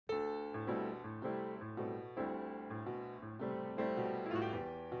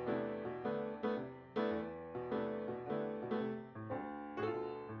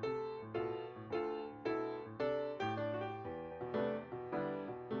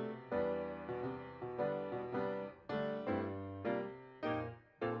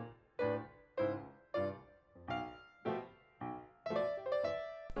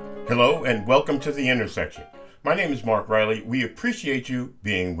Hello and welcome to The Intersection. My name is Mark Riley. We appreciate you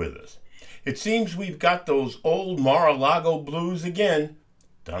being with us. It seems we've got those Old Mar-a-Lago Blues again.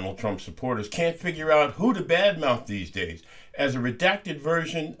 Donald Trump supporters can't figure out who to badmouth these days, as a redacted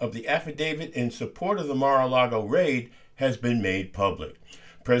version of the affidavit in support of the Mar-a-Lago raid has been made public.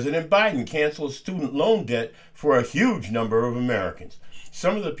 President Biden cancels student loan debt for a huge number of Americans.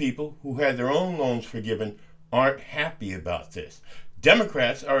 Some of the people who had their own loans forgiven aren't happy about this.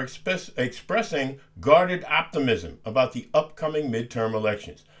 Democrats are expressing guarded optimism about the upcoming midterm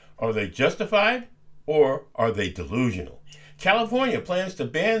elections. Are they justified or are they delusional? California plans to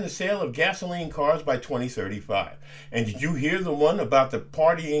ban the sale of gasoline cars by 2035. And did you hear the one about the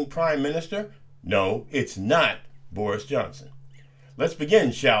partying prime minister? No, it's not Boris Johnson. Let's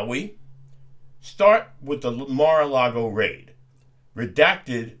begin, shall we? Start with the Mar-a-Lago raid.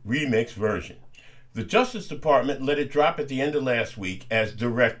 Redacted remix version. The Justice Department let it drop at the end of last week as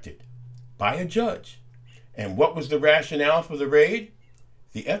directed by a judge. And what was the rationale for the raid?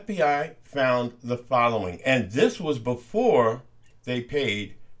 The FBI found the following, and this was before they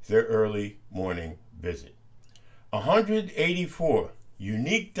paid their early morning visit. 184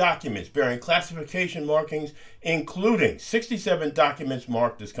 unique documents bearing classification markings, including 67 documents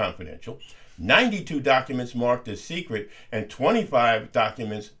marked as confidential, 92 documents marked as secret, and 25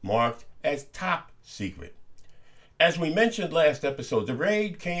 documents marked as top secret. As we mentioned last episode, the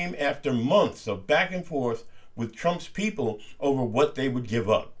raid came after months of back and forth with Trump's people over what they would give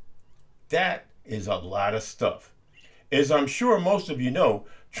up. That is a lot of stuff. As I'm sure most of you know,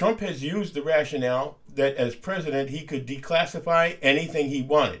 Trump has used the rationale that as president he could declassify anything he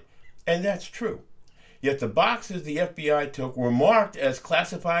wanted, and that's true. Yet the boxes the FBI took were marked as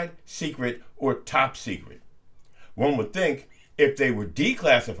classified, secret, or top secret. One would think if they were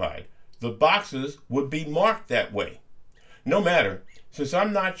declassified, the boxes would be marked that way. No matter, since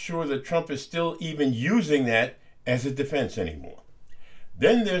I'm not sure that Trump is still even using that as a defense anymore.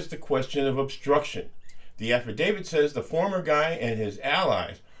 Then there's the question of obstruction. The affidavit says the former guy and his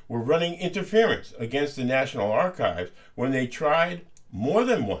allies were running interference against the National Archives when they tried more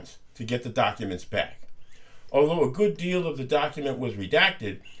than once to get the documents back. Although a good deal of the document was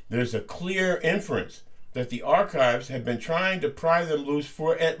redacted, there's a clear inference that the archives have been trying to pry them loose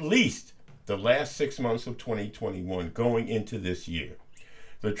for at least the last 6 months of 2021 going into this year.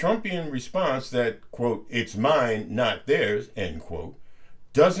 The Trumpian response that, quote, "it's mine, not theirs," end quote,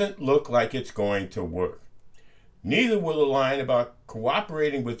 doesn't look like it's going to work. Neither will the line about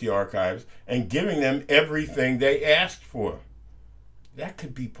cooperating with the archives and giving them everything they asked for. That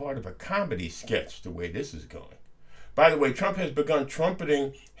could be part of a comedy sketch the way this is going. By the way, Trump has begun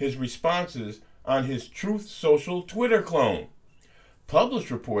trumpeting his responses on his Truth Social Twitter clone.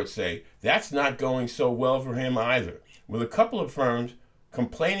 Published reports say that's not going so well for him either, with a couple of firms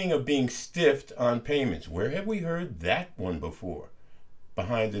complaining of being stiffed on payments. Where have we heard that one before?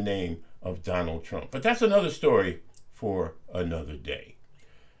 Behind the name of Donald Trump. But that's another story for another day.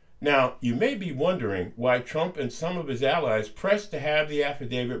 Now, you may be wondering why Trump and some of his allies pressed to have the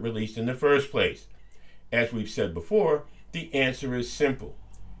affidavit released in the first place. As we've said before, the answer is simple.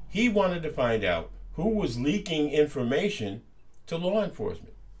 He wanted to find out who was leaking information to law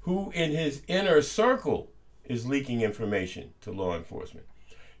enforcement, who in his inner circle is leaking information to law enforcement.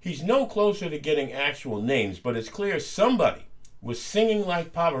 He's no closer to getting actual names, but it's clear somebody was singing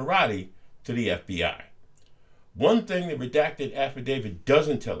like Pavarotti to the FBI. One thing the redacted affidavit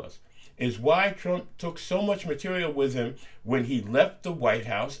doesn't tell us is why Trump took so much material with him when he left the White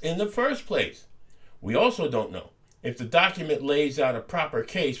House in the first place. We also don't know if the document lays out a proper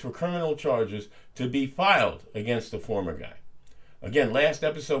case for criminal charges to be filed against the former guy. Again, last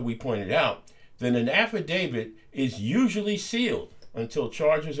episode we pointed out that an affidavit is usually sealed until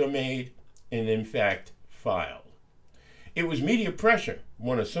charges are made and in fact filed. It was media pressure,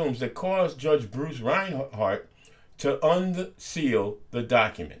 one assumes, that caused Judge Bruce Reinhart to unseal the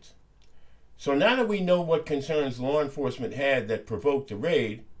documents. So now that we know what concerns law enforcement had that provoked the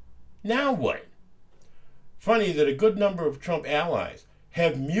raid, now what? Funny that a good number of Trump allies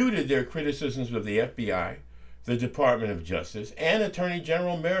have muted their criticisms of the FBI, the Department of Justice, and Attorney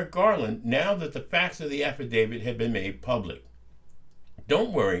General Merrick Garland now that the facts of the affidavit have been made public.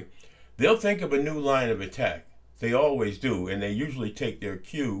 Don't worry, they'll think of a new line of attack. They always do, and they usually take their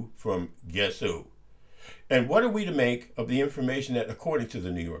cue from guess who. And what are we to make of the information that, according to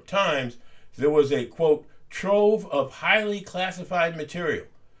the New York Times, there was a, quote, trove of highly classified material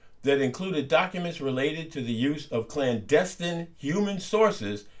that included documents related to the use of clandestine human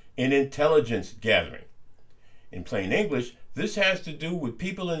sources in intelligence gathering. In plain English, this has to do with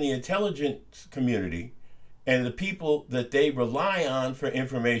people in the intelligence community and the people that they rely on for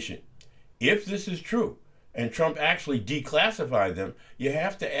information. If this is true, and Trump actually declassified them, you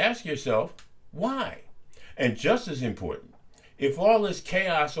have to ask yourself, why? And just as important, if all this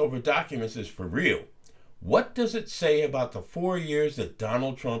chaos over documents is for real, what does it say about the 4 years that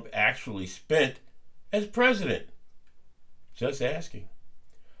Donald Trump actually spent as president? Just asking.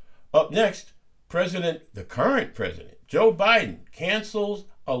 Up next, the current president, Joe Biden, cancels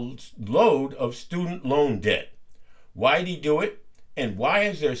a load of student loan debt. Why'd he do it? And why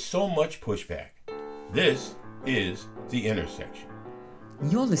is there so much pushback? This is The Intersection.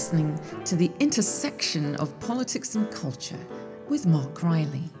 You're listening to The Intersection of Politics and Culture with Mark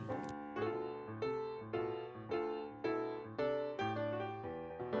Riley.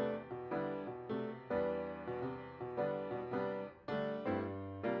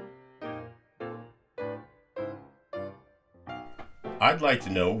 I'd like to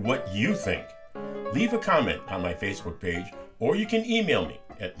know what you think. Leave a comment on my Facebook page, or you can email me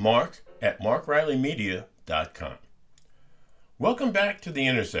at mark@markrileymedia.com. Welcome back to The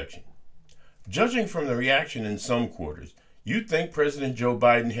Intersection. Judging from the reaction in some quarters, you'd think President Joe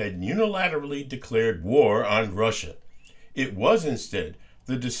Biden had unilaterally declared war on Russia. It was instead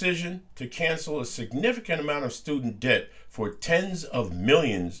the decision to cancel a significant amount of student debt for tens of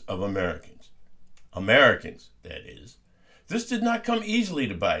millions of Americans. Americans, that is. This did not come easily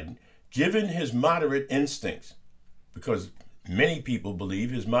to Biden, given his moderate instincts, because many people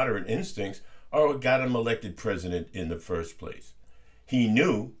believe his moderate instincts are what got him elected president in the first place. He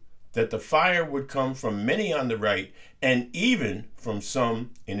knew that the fire would come from many on the right and even from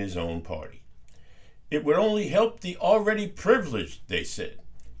some in his own party. It would only help the already privileged, they said.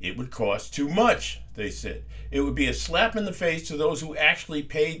 It would cost too much, they said. It would be a slap in the face to those who actually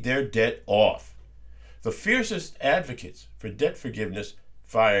paid their debt off. The fiercest advocates for debt forgiveness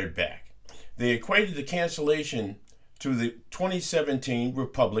fired back. They equated the cancellation to the 2017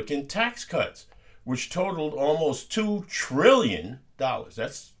 Republican tax cuts, which totaled almost $2 trillion.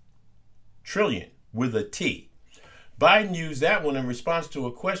 That's trillion with a T. Biden used that one in response to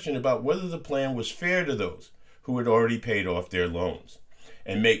a question about whether the plan was fair to those who had already paid off their loans.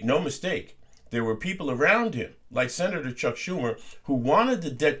 And make no mistake, there were people around him, like Senator Chuck Schumer, who wanted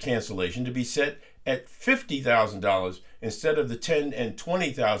the debt cancellation to be set at $50,000 instead of the $10,000 and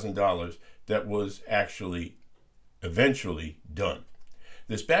 $20,000 that was actually eventually done.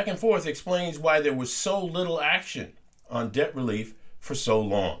 This back and forth explains why there was so little action on debt relief for so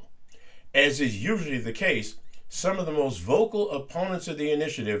long. As is usually the case, some of the most vocal opponents of the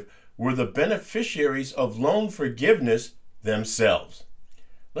initiative were the beneficiaries of loan forgiveness themselves.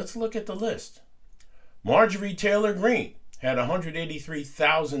 Let's look at the list. Marjorie Taylor Greene had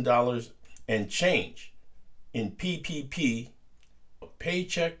 $183,000 and change in PPP,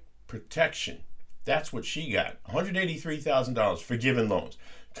 paycheck protection. That's what she got, $183,000 forgiven loans.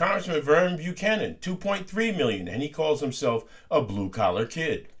 Congressman Vern Buchanan, $2.3 million, and he calls himself a blue-collar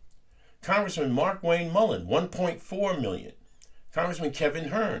kid. Congressman Mark Wayne Mullen, $1.4 million. Congressman Kevin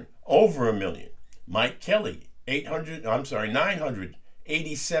Hern, over $1 million. Mike Kelly,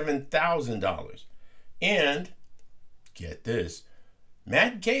 $987,000. And, get this,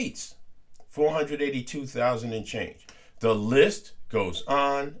 Matt Gaetz, $482,000 and change. The list goes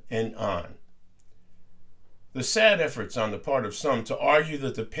on and on. The sad efforts on the part of some to argue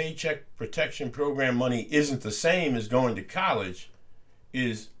that the Paycheck Protection Program money isn't the same as going to college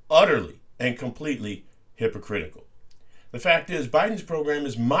is utterly and completely hypocritical. The fact is, Biden's program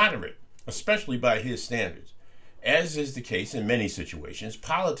is moderate, especially by his standards. As is the case in many situations,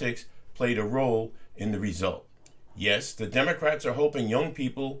 politics played a role in the result. Yes, the Democrats are hoping young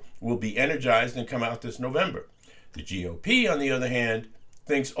people will be energized and come out this November. The GOP, on the other hand,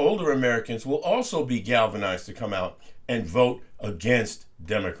 thinks older Americans will also be galvanized to come out and vote against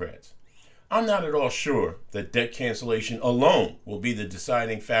Democrats. I'm not at all sure that debt cancellation alone will be the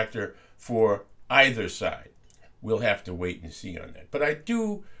deciding factor for either side. We'll have to wait and see on that. But I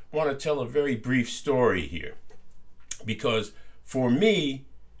do want to tell a very brief story here, because for me,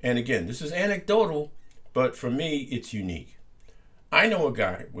 and again, this is anecdotal, but for me, it's unique. I know a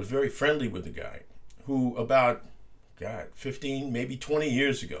guy, was very friendly with a guy, who about, 15, maybe 20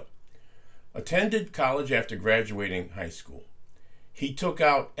 years ago, attended college after graduating high school. He took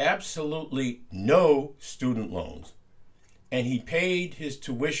out absolutely no student loans, and he paid his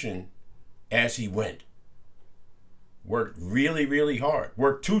tuition as he went. Worked really, really hard.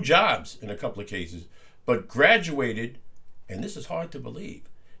 Worked 2 jobs in a couple of cases, but graduated, and this is hard to believe,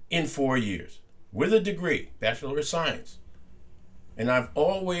 in 4 years with a degree, Bachelor of Science. And I've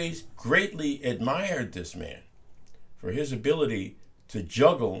always greatly admired this man for his ability to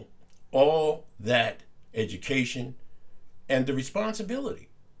juggle all that education, and the responsibility.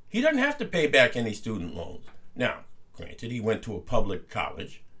 He doesn't have to pay back any student loans. Now, granted, he went to a public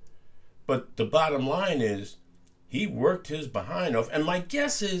college, but the bottom line is he worked his behind off, and my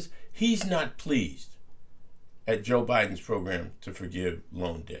guess is he's not pleased at Joe Biden's program to forgive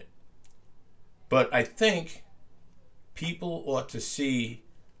loan debt. But I think people ought to see,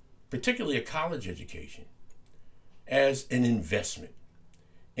 particularly a college education, as an investment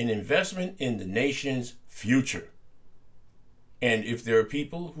in the nation's future. And if there are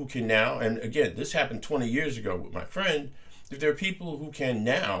people who can now, and again, this happened 20 years ago with my friend, if there are people who can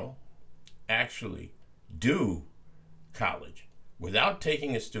now actually do college without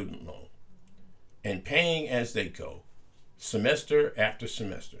taking a student loan and paying as they go, semester after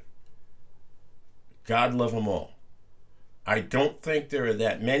semester, God love them all. I don't think there are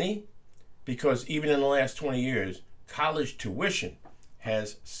that many, because even in the last 20 years, college tuition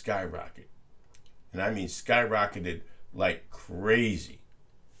has skyrocketed. And I mean skyrocketed like crazy.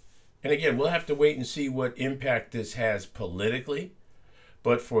 And again, we'll have to wait and see what impact this has politically.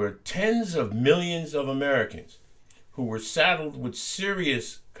 But for tens of millions of Americans who were saddled with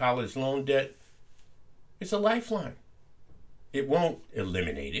serious college loan debt, it's a lifeline. It won't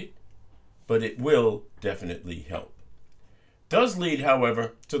eliminate it, but it will definitely help. Does lead,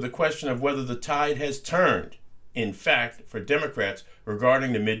 however, to the question of whether the tide has turned, in fact, for Democrats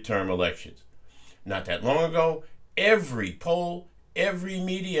regarding the midterm elections. Not that long ago, every poll, every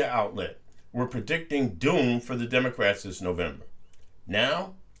media outlet were predicting doom for the Democrats this November.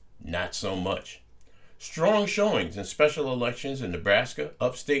 Now, not so much. Strong showings in special elections in Nebraska,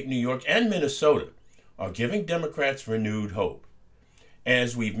 upstate New York, and Minnesota are giving Democrats renewed hope.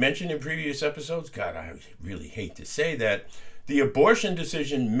 As we've mentioned in previous episodes, God, I really hate to say that, the abortion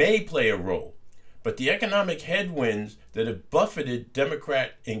decision may play a role, but the economic headwinds that have buffeted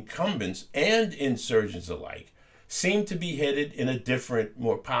Democrat incumbents and insurgents alike seem to be headed in a different,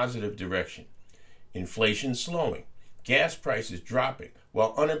 more positive direction. Inflation slowing, gas prices dropping,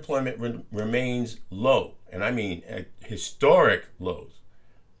 while unemployment remains low, and I mean at historic lows.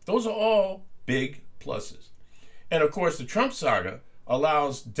 Those are all big pluses. And of course, the Trump saga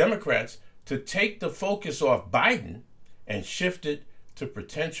allows Democrats to take the focus off Biden and shift it to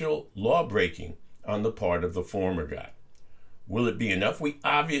potential law-breaking on the part of the former guy. Will it be enough? We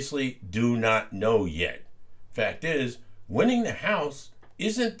obviously do not know yet. Fact is, winning the House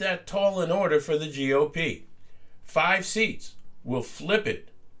isn't that tall an order for the GOP. 5 seats will flip it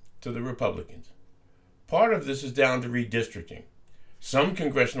to the Republicans. Part of this is down to redistricting. Some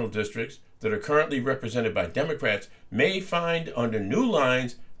congressional districts that are currently represented by Democrats may find under new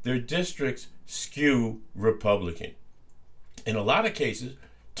lines their districts skew Republican. In a lot of cases,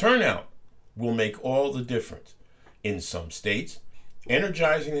 turnout will make all the difference. In some states,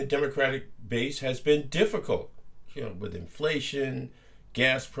 energizing the Democratic base has been difficult. With inflation,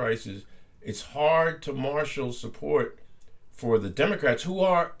 gas prices, it's hard to marshal support for the Democrats, who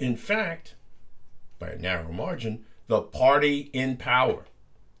are, in fact, by a narrow margin, the party in power.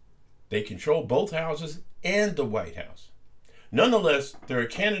 They control both houses and the White House. Nonetheless, there are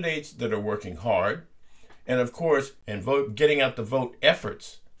candidates that are working hard, and of course, getting out the vote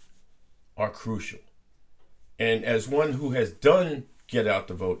efforts are crucial. And as one who has done get out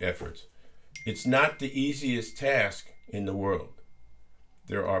the vote efforts, it's not the easiest task in the world.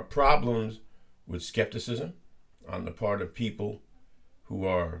 There are problems with skepticism on the part of people who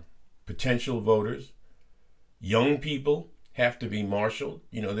are potential voters. Young people have to be marshaled.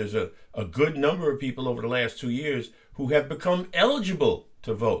 There's a good number of people over the last 2 years who have become eligible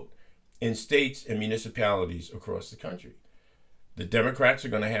to vote in states and municipalities across the country. The Democrats are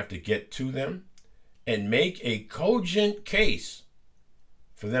going to have to get to them and make a cogent case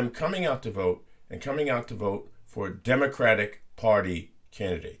for them coming out to vote and coming out to vote for Democratic Party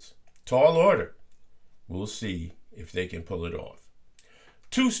candidates. Tall order. We'll see if they can pull it off.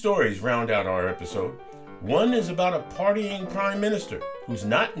 2 stories round out our episode. One is about a partying prime minister who's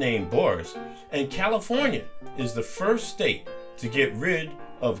not named Boris, and California is the first state to get rid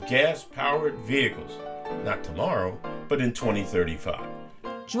of gas-powered vehicles. Not tomorrow, but in 2035.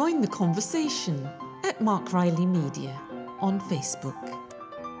 Join the conversation at Mark Riley Media on Facebook.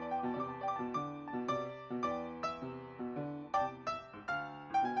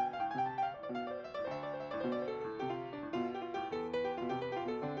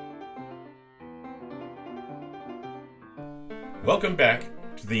 Welcome back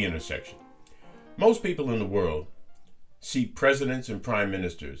to The Intersection. Most people in the world see presidents and prime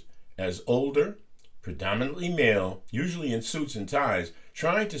ministers as older, predominantly male, usually in suits and ties,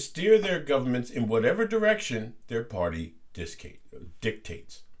 trying to steer their governments in whatever direction their party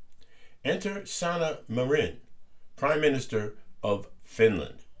dictates. Enter Sanna Marin, Prime Minister of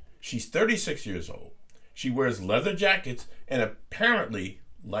Finland. She's 36 years old. She wears leather jackets and apparently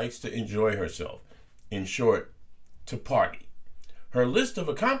likes to enjoy herself. In short, to party. Her list of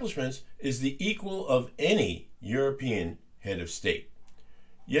accomplishments is the equal of any European head of state.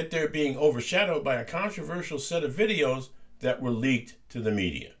 Yet they're being overshadowed by a controversial set of videos that were leaked to the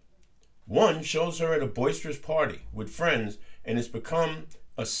media. One shows her at a boisterous party with friends and has become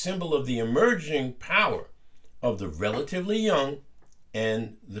a symbol of the emerging power of the relatively young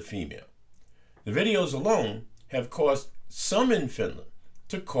and the female. The videos alone have caused some in Finland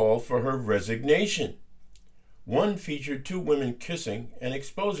to call for her resignation. One featured two women kissing and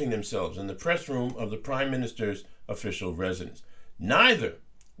exposing themselves in the press room of the Prime Minister's official residence. Neither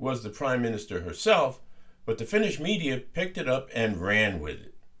was the Prime Minister herself, but the Finnish media picked it up and ran with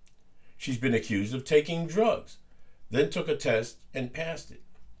it. She's been accused of taking drugs, then took a test and passed it.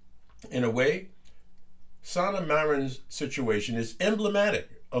 In a way, Sanna Marin's situation is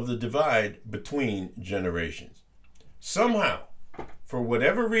emblematic of the divide between generations. Somehow, for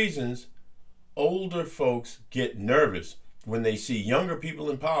whatever reasons, older folks get nervous when they see younger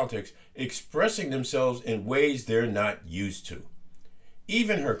people in politics expressing themselves in ways they're not used to.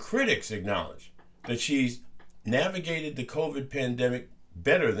 Even her critics acknowledge that she's navigated the COVID pandemic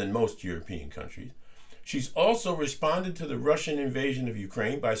better than most European countries. She's also responded to the Russian invasion of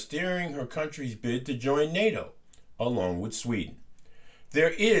Ukraine by steering her country's bid to join NATO, along with Sweden.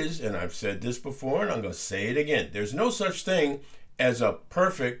 There is, and I've said this before and I'm going to say it again, there's no such thing as a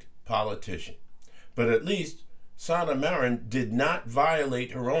perfect politician. But at least Sanna Marin did not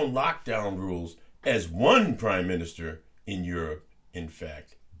violate her own lockdown rules, as one prime minister in Europe, in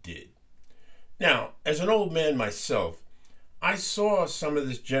fact, did. Now, as an old man myself, I saw some of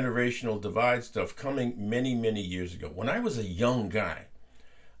this generational divide stuff coming many, many years ago. When I was a young guy,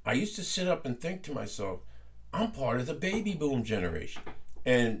 I used to sit up and think to myself, I'm part of the baby boom generation.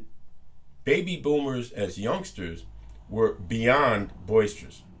 And baby boomers as youngsters were beyond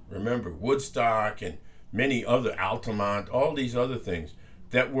boisterous. Remember Woodstock and many other, Altamont, all these other things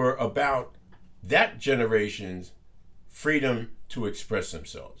that were about that generation's freedom to express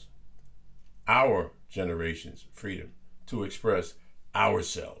themselves. Our generation's freedom to express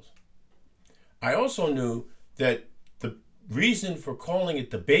ourselves. I also knew that the reason for calling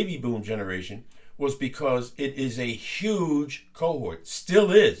it the baby boom generation was because it is a huge cohort, still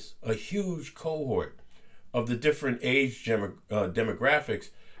is a huge cohort of the different age demographics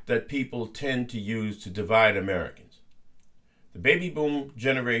that people tend to use to divide Americans. The baby boom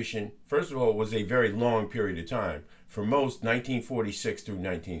generation, first of all, was a very long period of time. For most, 1946 through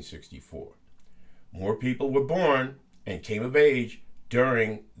 1964. More people were born and came of age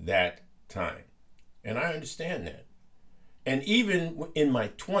during that time. And I understand that. And even in my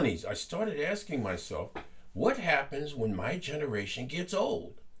 20s, I started asking myself, what happens when my generation gets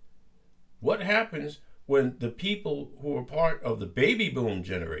old? What happens when the people who are part of the baby boom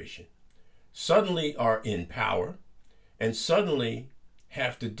generation suddenly are in power and suddenly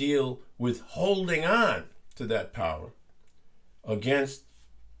have to deal with holding on to that power against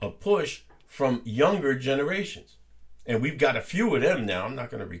a push from younger generations? And we've got a few of them now. I'm not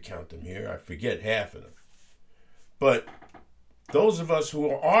going to recount them here. I forget half of them. But those of us who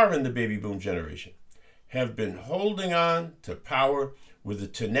are in the baby boom generation have been holding on to power with the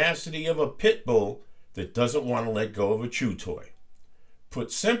tenacity of a pit bull that doesn't want to let go of a chew toy.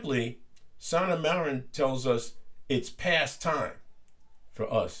 Put simply, Sanna Marin tells us it's past time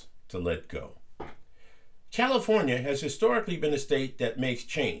for us to let go. California has historically been a state that makes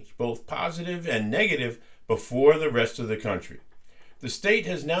change, both positive and negative, before the rest of the country. The state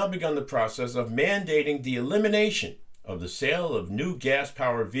has now begun the process of mandating the elimination of the sale of new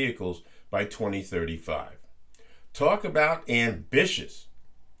gas-powered vehicles by 2035. Talk about ambitious.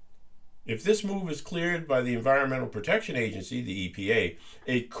 If this move is cleared by the Environmental Protection Agency, the EPA,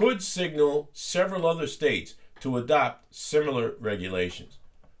 it could signal several other states to adopt similar regulations.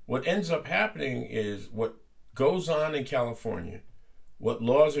 What ends up happening is what goes on in California, what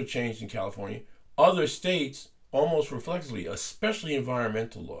laws are changed in California, other states almost reflexively, especially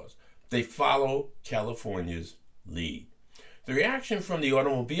environmental laws, they follow California's lead. The reaction from the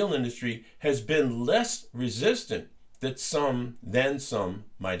automobile industry has been less resistant than some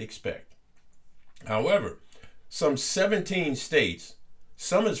might expect. However, some 17 states,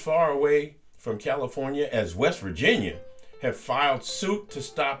 some as far away from California as West Virginia, have filed suit to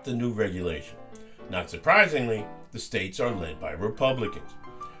stop the new regulation. Not surprisingly, the states are led by Republicans.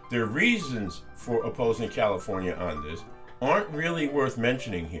 Their reasons for opposing California on this aren't really worth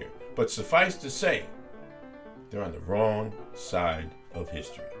mentioning here, but suffice to say, they're on the wrong side of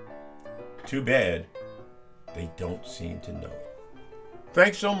history. Too bad they don't seem to know it.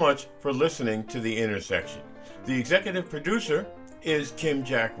 Thanks so much for listening to The Intersection. The executive producer is Kim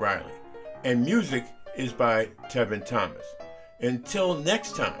Jack Riley, and music is by Tevin Thomas. Until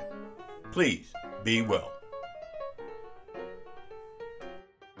next time, please be well.